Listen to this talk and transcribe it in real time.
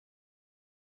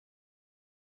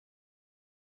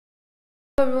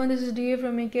Hello everyone, this is DA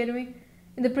from Academy.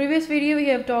 In the previous video we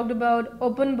have talked about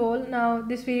open ball. Now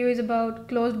this video is about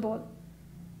closed ball.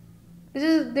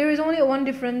 There is only one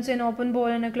difference in open ball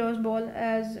and a closed ball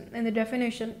as in the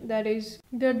definition, that is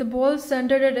that the ball is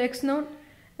centered at x naught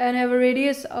and have a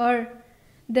radius r.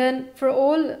 Then for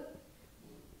all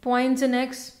points in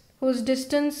x whose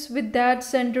distance with that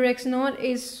center x naught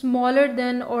is smaller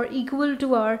than or equal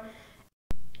to r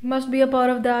must be a part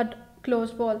of that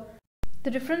closed ball. The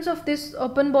difference of this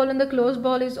open ball and the closed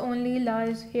ball is only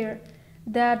lies here,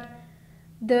 that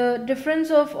the difference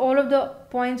of all of the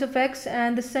points of x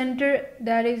and the center,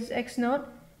 that is x naught,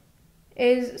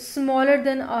 is smaller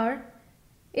than r.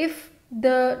 If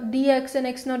the dx and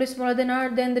x naught is smaller than r,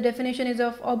 then the definition is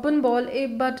of open ball.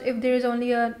 But if there is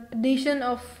only an addition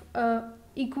of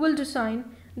equal to sign,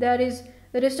 that is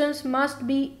the distance must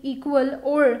be equal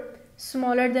or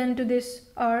smaller than to this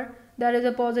r, that is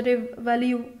a positive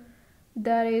value,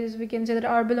 that is we can say that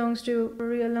r belongs to a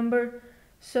real number.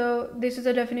 So this is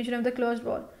the definition of the closed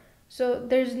ball. So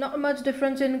there's not much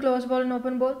difference in closed ball and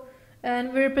open ball,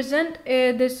 and we represent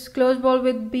this closed ball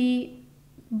with b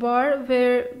bar,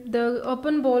 where the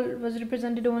open ball was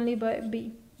represented only by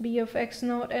b of x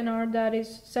naught and r, that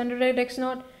is centered at x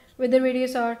naught with the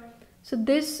radius r. So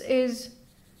this is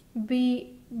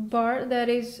b bar, that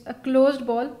is a closed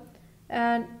ball,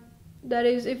 and that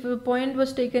is if a point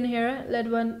was taken here,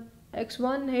 let one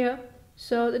x1 here,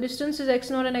 so the distance is x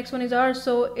naught and x1 is r,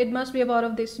 so it must be a part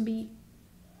of this b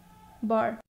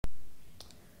bar.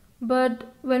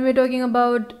 But when we're talking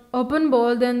about open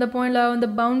ball, then the point lie on the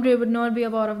boundary would not be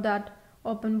a part of that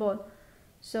open ball.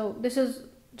 So this is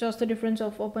just the difference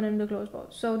of open and the closed ball.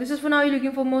 So this is for now. You're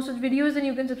looking for more such videos, then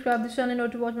you can subscribe this channel in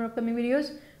order to watch more upcoming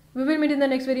videos. We will meet in the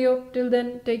next video. Till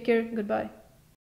then, take care. Goodbye.